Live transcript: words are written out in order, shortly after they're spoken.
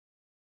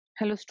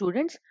Hello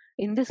students,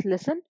 in this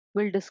lesson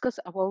we'll discuss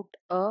about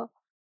a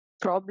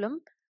problem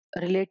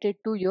related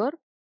to your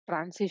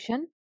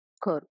transition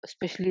curve,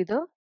 especially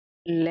the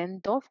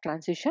length of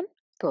transition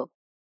curve.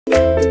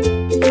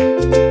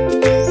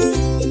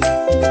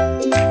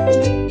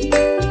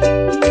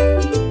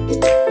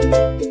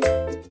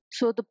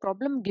 So the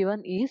problem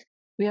given is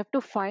we have to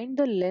find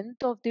the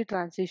length of the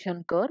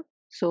transition curve.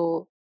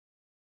 So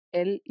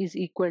L is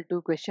equal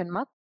to question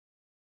mark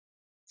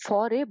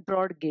for a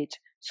broad gauge.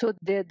 So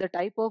the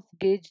type of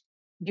gauge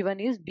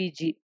given is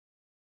BG,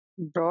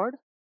 broad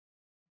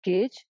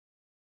gauge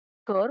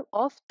curve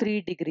of 3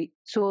 degree.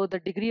 So the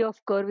degree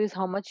of curve is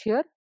how much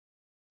here?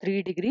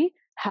 3 degree,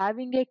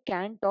 having a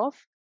cant of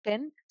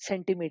 10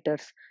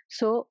 centimeters.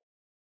 So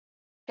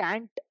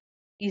cant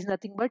is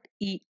nothing but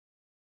E.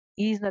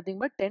 E is nothing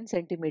but 10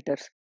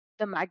 centimeters.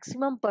 The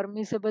maximum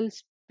permissible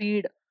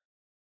speed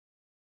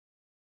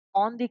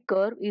on the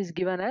curve is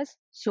given as,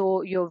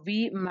 so your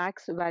V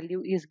max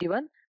value is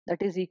given,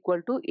 that is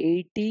equal to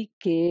 80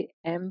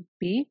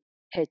 kmph.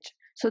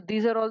 So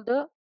these are all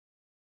the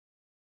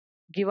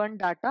given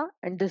data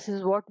and this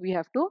is what we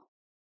have to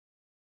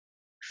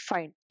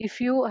find.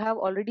 If you have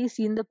already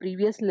seen the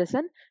previous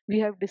lesson, we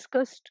have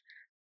discussed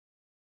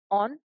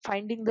on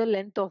finding the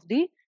length of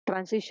the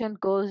transition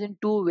curves in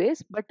two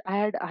ways, but I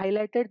had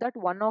highlighted that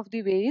one of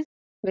the way is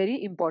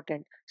very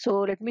important.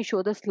 So let me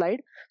show the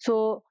slide.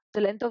 So the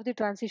length of the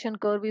transition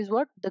curve is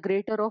what? The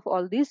greater of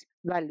all these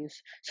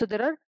values. So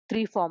there are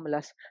three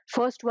formulas.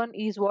 First one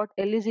is what?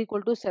 L is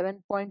equal to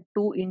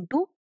 7.2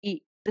 into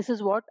E. This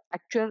is what?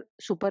 Actual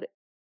super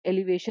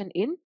elevation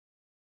in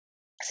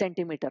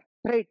centimeter,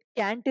 right?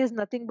 Cant is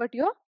nothing but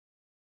your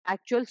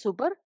actual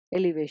super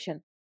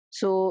elevation.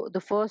 So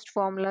the first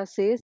formula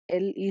says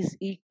L is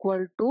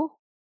equal to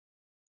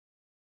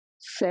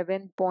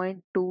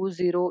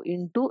 7.20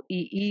 into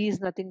E. E is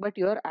nothing but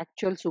your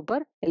actual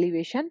super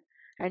elevation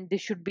and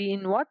this should be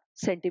in what?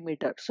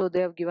 Centimeter. So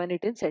they have given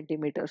it in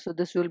centimeter. So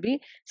this will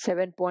be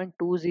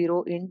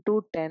 7.20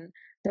 into 10.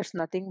 That's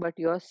nothing but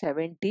your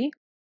 72.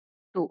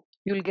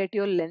 You'll get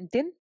your length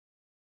in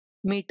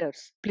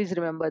meters. Please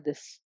remember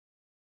this.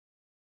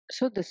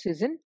 So this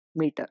is in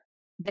meter.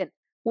 Then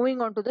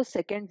moving on to the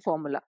second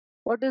formula.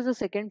 What does the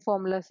second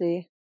formula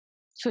say?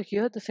 So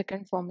here the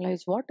second formula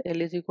is what?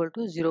 L is equal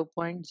to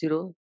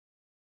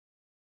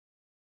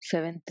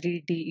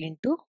 0.073D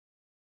into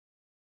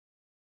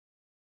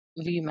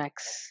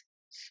Vmax.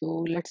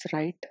 So let's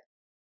write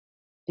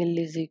L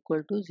is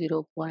equal to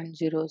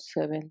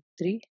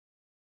 0.073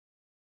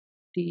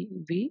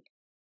 dV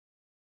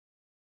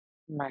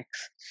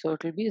max. So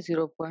it will be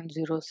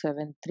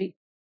 0.073.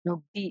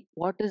 Now D,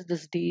 what is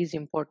this D is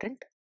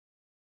important?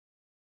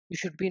 You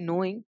should be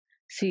knowing.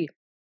 See,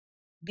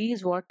 D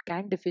is what?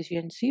 Cant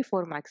efficiency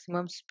for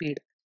maximum speed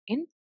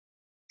in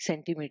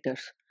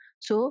centimeters.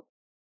 So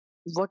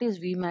what is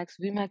Vmax?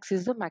 Vmax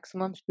is the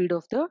maximum speed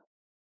of the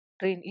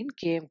train in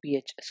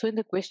kmph. So in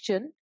the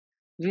question,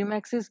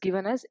 Vmax is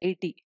given as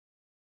 80.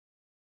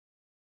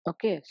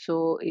 Okay,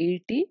 so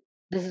 80,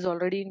 this is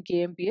already in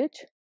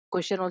kmph.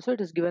 Question also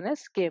it is given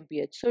as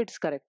kmph, so it's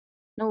correct.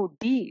 Now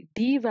D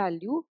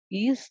value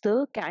is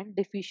the cant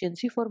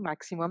efficiency for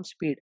maximum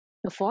speed.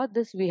 Now for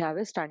this we have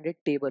a standard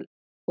table.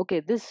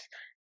 Okay, this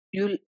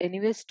you'll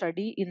anyway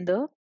study in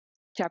the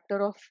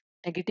chapter of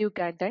negative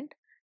cant and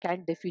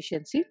cant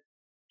deficiency.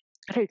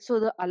 Right, so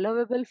the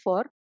allowable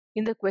for,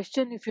 in the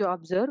question if you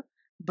observe,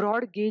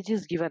 broad gauge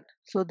is given.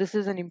 So this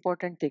is an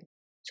important thing.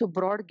 So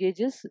broad gauge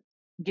is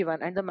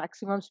given and the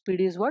maximum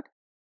speed is what?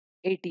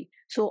 80.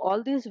 So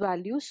all these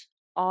values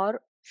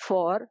are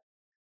for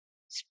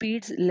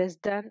speeds less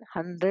than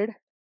 100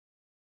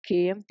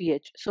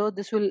 kmph. So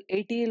this will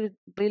 80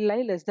 will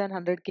lie less than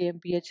 100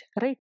 kmph,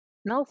 right?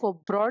 Now for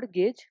broad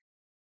gauge,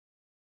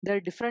 there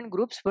are different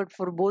groups, but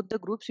for both the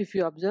groups, if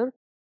you observe,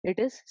 it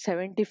is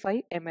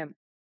 75 mm.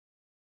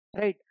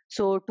 Right.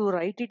 So to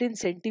write it in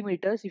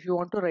centimeters, if you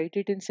want to write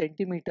it in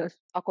centimeters,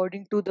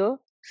 according to the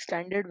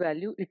standard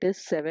value, it is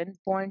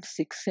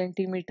 7.6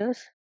 centimeters.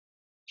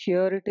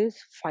 Here it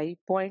is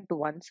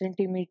 5.1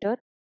 centimeter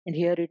and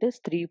here it is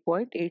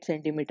 3.8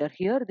 centimeter.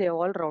 Here they have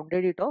all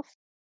rounded it off.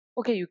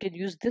 Okay, you can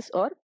use this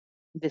or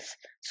this.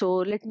 So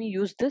let me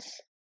use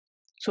this.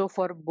 So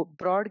for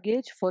broad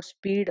gauge, for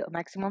speed,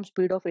 maximum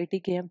speed of 80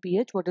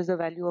 kmph, what is the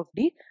value of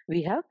D?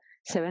 We have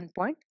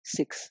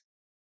 7.6.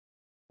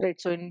 Right,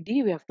 so in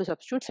D we have to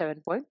substitute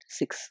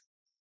 7.6.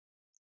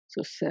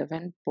 So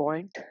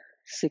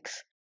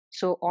 7.6.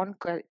 So on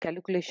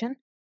calculation,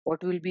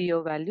 what will be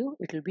your value?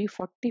 It will be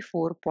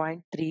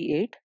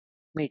 44.38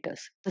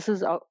 meters. This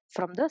is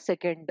from the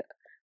second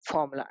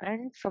formula.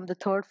 And from the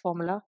third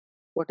formula,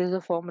 what is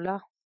the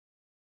formula?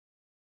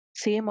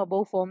 Same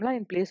above formula,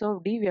 in place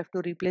of D we have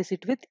to replace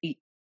it with E.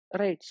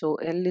 Right, so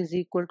L is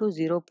equal to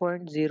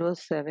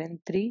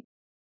 0.073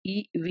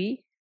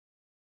 EV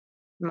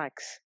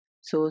max.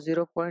 So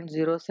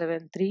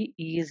 0.073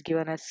 E is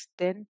given as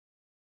 10.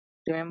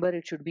 Remember,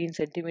 it should be in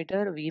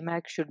centimeter.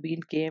 Vmax should be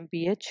in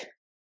kmph.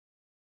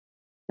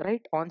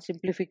 Right? On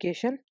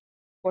simplification,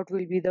 what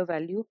will be the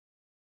value?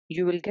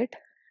 You will get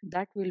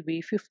that will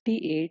be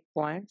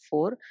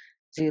 58.40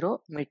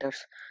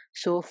 meters.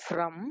 So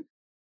from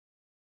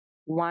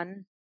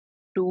 1,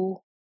 2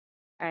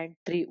 and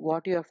 3,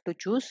 what you have to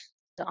choose?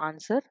 The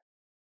answer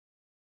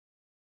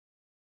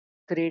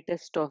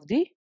greatest of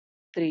the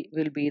 3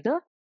 will be the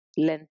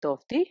length of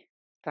the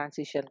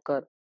transition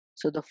curve.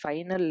 So the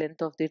final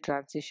length of the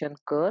transition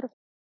curve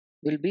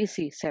will be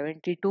C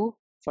 72,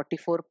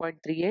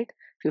 44.38,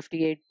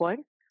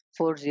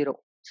 58.40.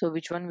 So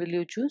which one will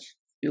you choose?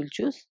 You'll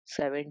choose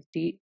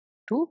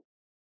 72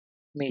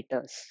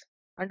 meters.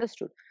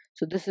 Understood?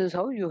 So this is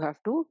how you have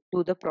to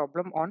do the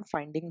problem on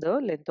finding the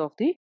length of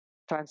the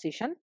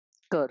transition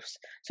curves.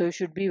 So you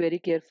should be very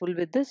careful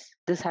with this.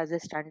 This has a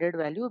standard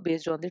value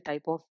based on the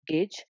type of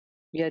gauge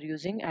we are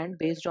using and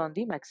based on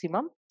the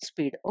maximum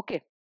speed.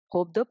 Okay.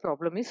 Hope the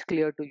problem is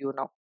clear to you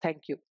now.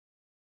 Thank you.